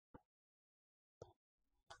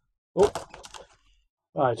Oh,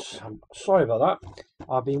 right, I'm sorry about that.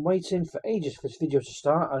 I've been waiting for ages for this video to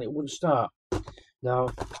start and it wouldn't start. Now,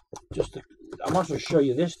 I might as well show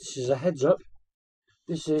you this. This is a heads up.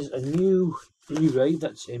 This is a new Blu-ray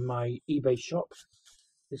that's in my eBay shop.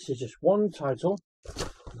 This is just one title.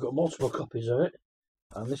 I've got multiple copies of it.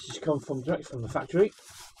 And this has come direct from the factory.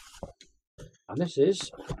 And this is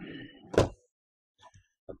a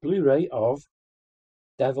Blu-ray of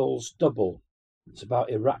Devil's Double. It's about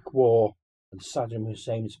Iraq War and Saddam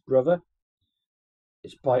Hussein's brother.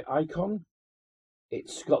 It's by Icon.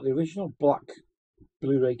 It's got the original black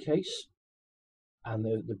Blu-ray case and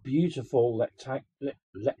the beautiful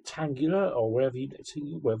rectangular or whatever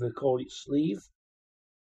they call it sleeve.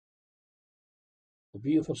 The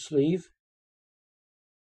beautiful sleeve.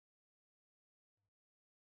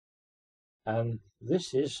 And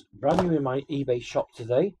this is brand new in my eBay shop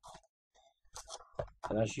today.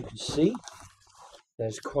 And as you can see,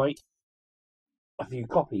 there's quite a few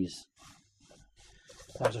copies.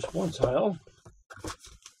 That's just one title.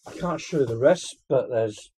 I can't show the rest, but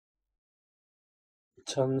there's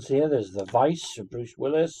tons here. There's The Vice of Bruce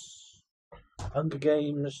Willis, Hunger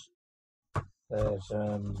Games. There's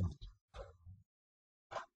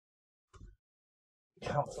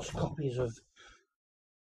countless copies of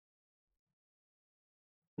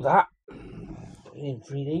that in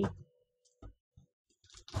 3D.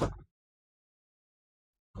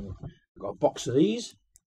 Got a box of these.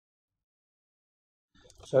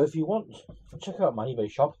 So if you want to check out my eBay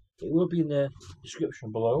shop, it will be in the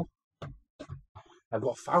description below. I've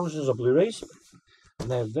got thousands of Blu-rays and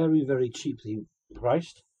they're very, very cheaply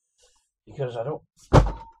priced because I don't...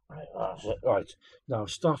 Right, that's it. Right, now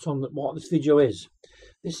start on what this video is.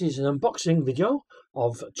 This is an unboxing video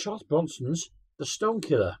of Charles Bronson's The Stone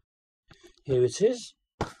Killer. Here it is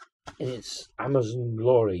in its Amazon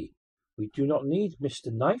glory. We do not need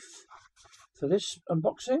Mr. Knife for this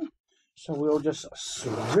unboxing, so we'll just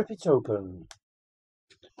rip it open.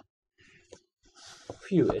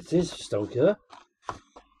 Phew, it is Stone Killer.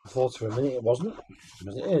 I thought for a minute it wasn't,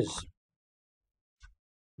 but it is.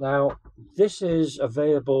 Now, this is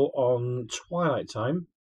available on Twilight Time,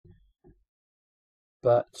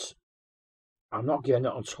 but I'm not getting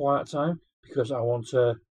it on Twilight Time because I want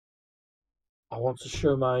to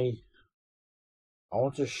show my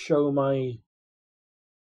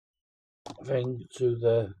thing to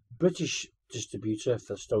the British distributor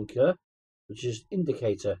for Stone Killer, which is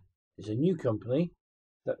Indicator. It's a new company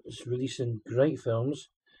that is releasing great films.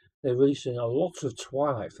 They're releasing a lot of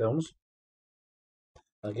Twilight films.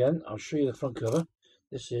 Again, I'll show you the front cover.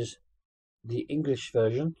 This is the English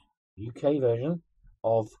version, UK version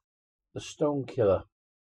of The Stone Killer.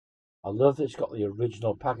 I love that it's got the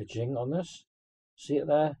original packaging on this. See it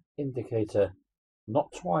there? Indicator.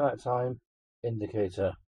 Not Twilight Time,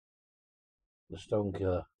 Indicator. The Stone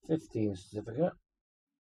Killer. 15 certificate.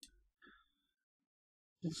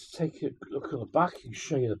 Let's take a look at the back and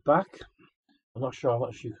show you the back. I'm not sure how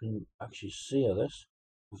much you can actually see of this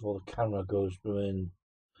before the camera goes in.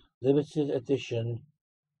 Limited edition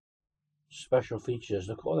special features.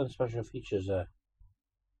 Look at all them special features there.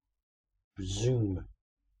 Zoom.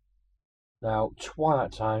 Now,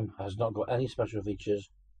 Twilight Time has not got any special features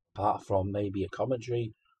apart from maybe a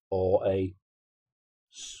commentary or a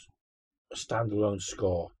standalone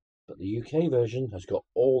score. But the UK version has got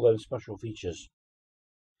all those special features.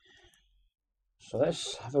 So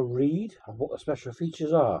let's have a read of what the special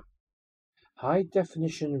features are. High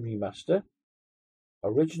definition remaster,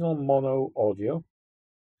 original mono audio,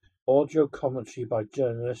 audio commentary by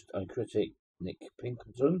journalist and critic Nick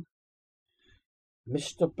Pinkleton,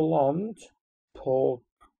 Mr. Blonde, Paul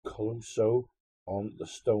Coluso on The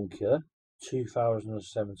Stone Killer,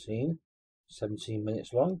 2017, 17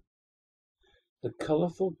 minutes long. The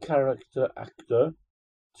colourful character actor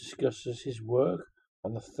discusses his work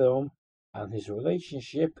on the film and his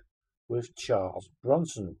relationship with Charles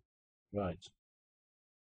Bronson. Right.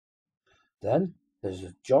 Then there's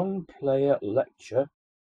a John Player lecture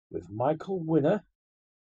with Michael Winner,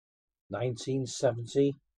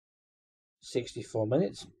 1970, 64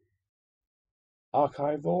 minutes.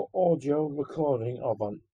 Archival audio recording of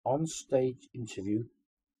an on-stage interview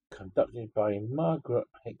conducted by Margaret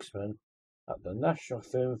Hicksman at the National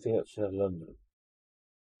Film Theatre, London.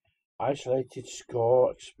 Isolated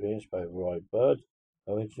score experienced by Roy Bird.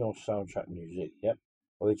 Original soundtrack music. Yep.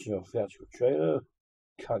 Original theatrical trailer.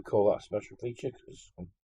 Can't call that a special feature because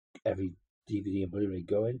every DVD and Blu-ray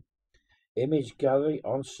going. Image gallery,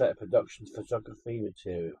 on-set production photography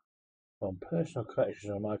material from personal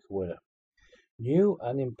collections of Michael Winner. New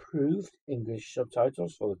and improved English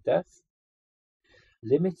subtitles for the deaf.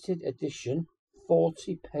 Limited edition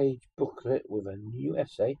 40-page booklet with a new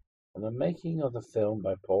essay on the making of the film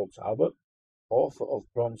by Paul Talbot, author of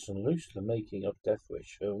Bronson Loose, the making of Death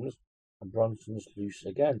Wish films, and Bronson's Loose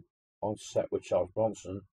again, on set with Charles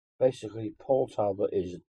Bronson. Basically, Paul Talbot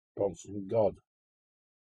is Bronson God.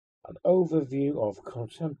 An overview of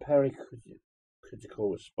contemporary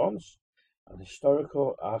critical response and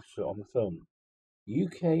historical article on the film.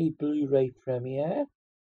 UK Blu-ray premiere.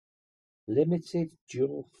 Limited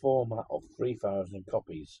dual format of 3,000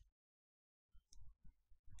 copies.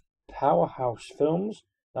 Powerhouse Films,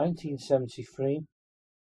 1973,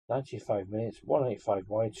 95 minutes, 185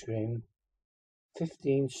 widescreen,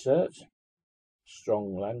 15 cert,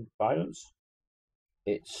 strong violence.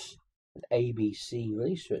 It's an ABC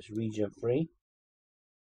release, so it's region free.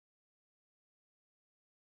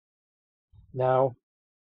 Now,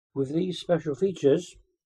 with these special features,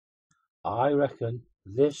 I reckon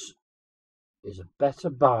this is a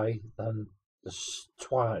better buy than the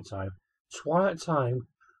Twilight Time. Twilight Time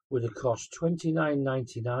would have cost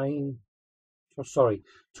 $29.99. Oh, sorry,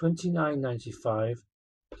 $29.95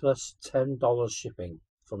 plus $10 shipping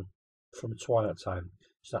from Twilight Time.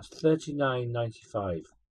 So that's $39.95.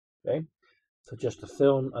 Okay, for just a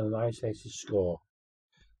film and an isolated score.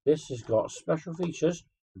 This has got special features,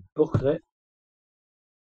 booklet.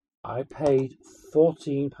 I paid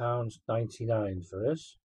 £14.99 for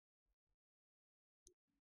this.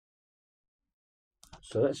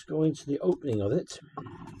 So let's go into the opening of it.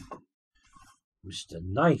 Mr.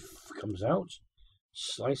 Knife comes out,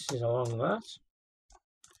 slices along that.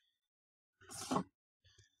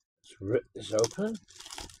 Let's rip this open.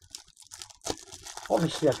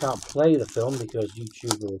 Obviously I can't play the film because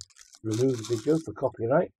YouTube will remove the video for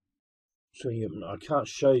copyright. So I can't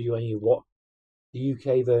show you any of what the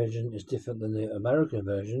UK version is different than the American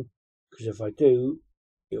version, because if I do,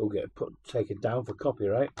 it will get taken down for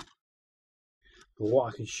copyright. But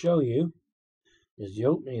what I can show you is the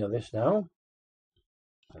opening of this now,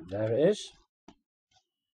 and there it is.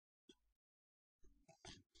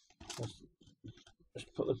 Let's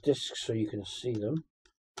put the discs so you can see them.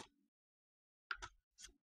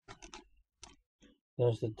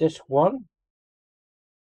 There's the disc 1,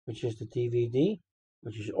 which is the DVD,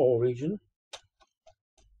 which is all region.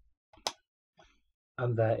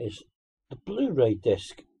 And there is the Blu-ray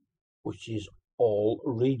disc, which is all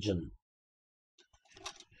region.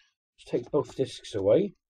 Let's take both discs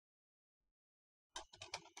away.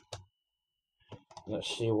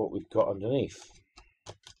 Let's see what we've got underneath.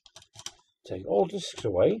 Take all discs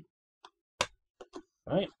away.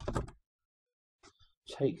 Right.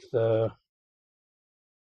 Take the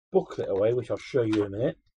booklet away, which I'll show you in a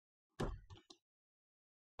minute.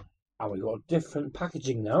 And we've got different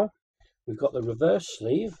packaging now. We've got the reverse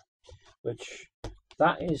sleeve, which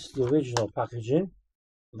that is the original packaging.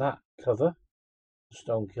 That cover,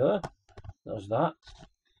 Stone Killer, does that.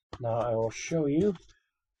 Now I will show you.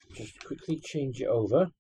 Just quickly change it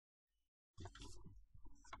over.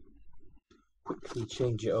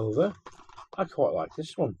 I quite like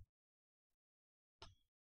this one.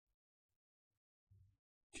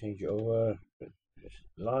 Change it over.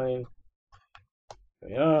 Line. There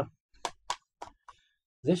we are.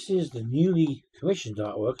 This is the newly commissioned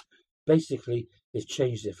artwork. Basically, it's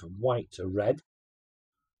changed it from white to red.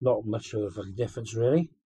 Not much of a difference,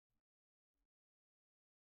 really.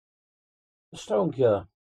 The Stone Killer.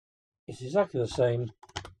 It's exactly the same.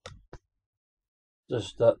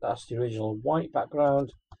 Just that's the original white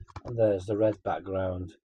background, and there's the red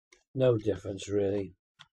background. No difference, really.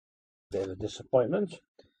 Bit of a disappointment.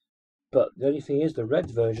 But the only thing is, the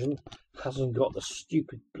red version hasn't got the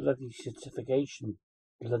stupid bloody certification,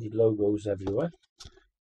 bloody logos everywhere.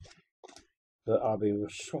 But I'll be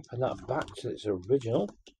swapping that back to its original.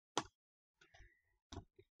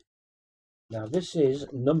 Now this is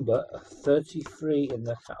number 33 in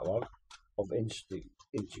the catalogue of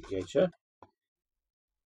Indicator.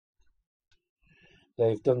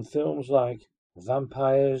 They've done films like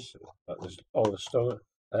Vampires,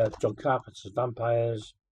 John Carpenter's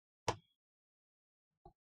Vampires.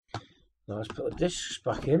 Now let's put the discs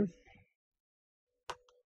back in.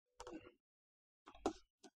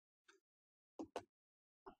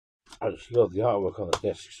 I just love the artwork on the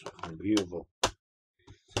discs. It's beautiful.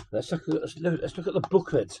 Let's look at the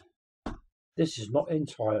booklet. This is not in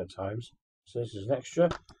Twilight Times, so this is an extra.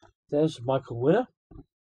 There's Michael Winner.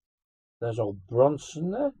 There's old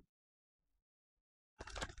Bronson there.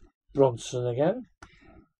 Bronson again.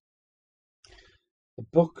 The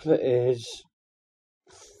booklet is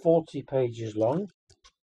 40 pages long.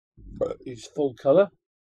 It's full colour.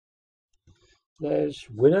 There's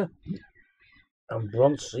Winner and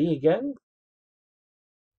Bronson again.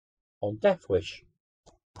 on Death Wish.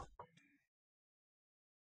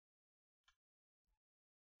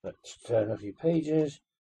 Let's turn a few pages.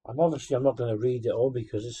 I'm not going to read it all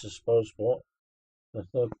because this is spoil sport. The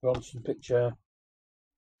third Bronson picture.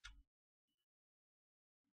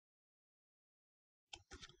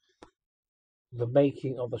 The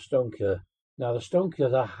making of the Stone Killer. Now, the Stone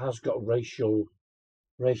Killer has got racial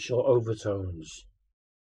overtones.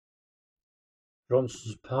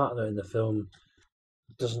 Bronson's partner in the film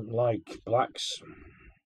doesn't like blacks.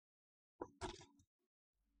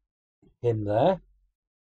 Him there.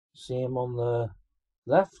 See him on the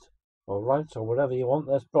left or right or whatever you want.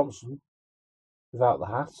 There's Bronson without the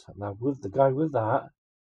hat. Now, with the guy with the hat,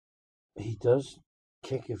 he does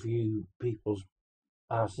kick a few people's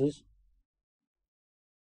asses.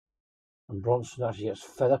 And Bronson actually gets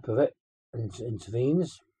fed up of it and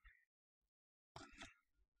intervenes.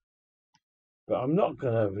 But I'm not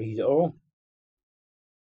going to read it all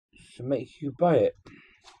to make you buy it.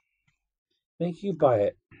 Make you buy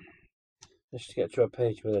it. Just to get to a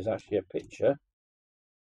page where there's actually a picture.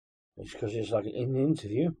 It's because it's like an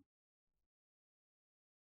interview.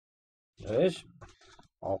 There it is.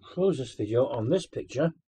 I'll close this video on this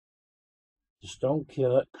picture. The Stone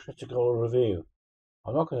Killer Critical Review.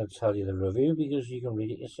 I'm not going to tell you the review because you can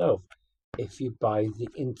read it yourself if you buy the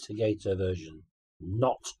Instigator version,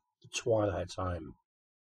 not the Twilight Time.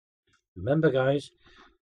 Remember, guys,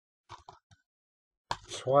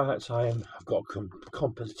 Twilight Time have got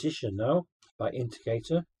competition now by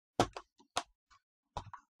Instigator,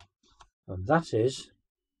 and that is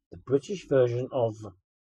the British version of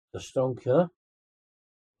the Stone Killer,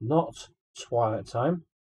 not Twilight Time.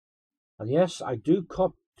 And yes, I do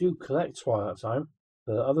collect Twilight Time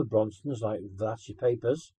for the other Bronsons like Versace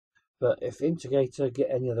Papers, but if Instigator get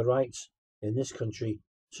any of the rights in this country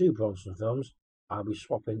to Bronson films, I'll be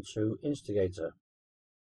swapping to Instigator.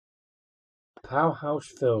 Powerhouse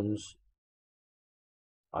Films,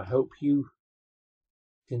 I hope you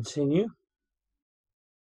continue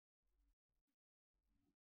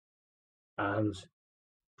and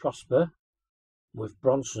prosper with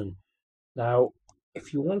Bronson. Now,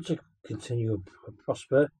 if you want to continue to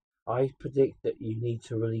prosper, I predict that you need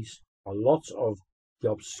to release a lot of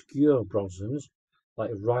the obscure Bronsons,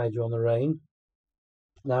 like Rider on the Rain.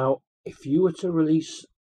 Now, if you were to release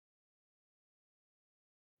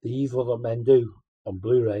The Evil That Men Do on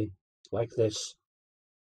Blu-ray, like this,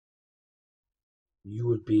 you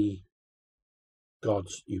would be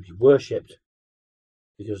gods, you'd be worshipped,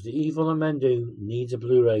 because The Evil That Men Do needs a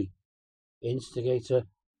Blu-ray. Instigator,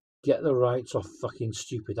 get the rights off fucking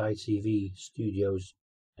stupid ITV studios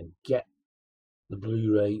and get the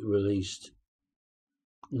Blu-ray released,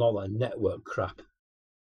 not that network crap.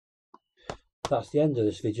 That's the end of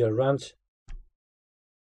this video rant.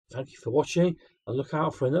 Thank you for watching, and look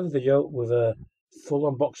out for another video with a full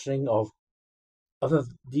unboxing of other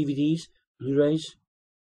DVDs, Blu-rays,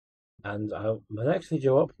 and my next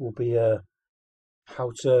video up will be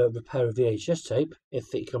how to repair a VHS tape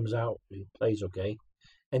if it comes out, if it plays okay.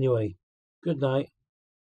 Anyway, good night,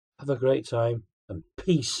 have a great time, and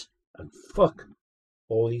peace, and fuck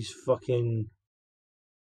all these fucking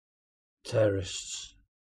terrorists.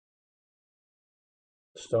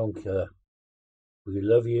 Stone Killer, we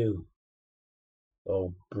love you.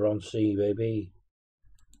 Oh, Bronzy, baby.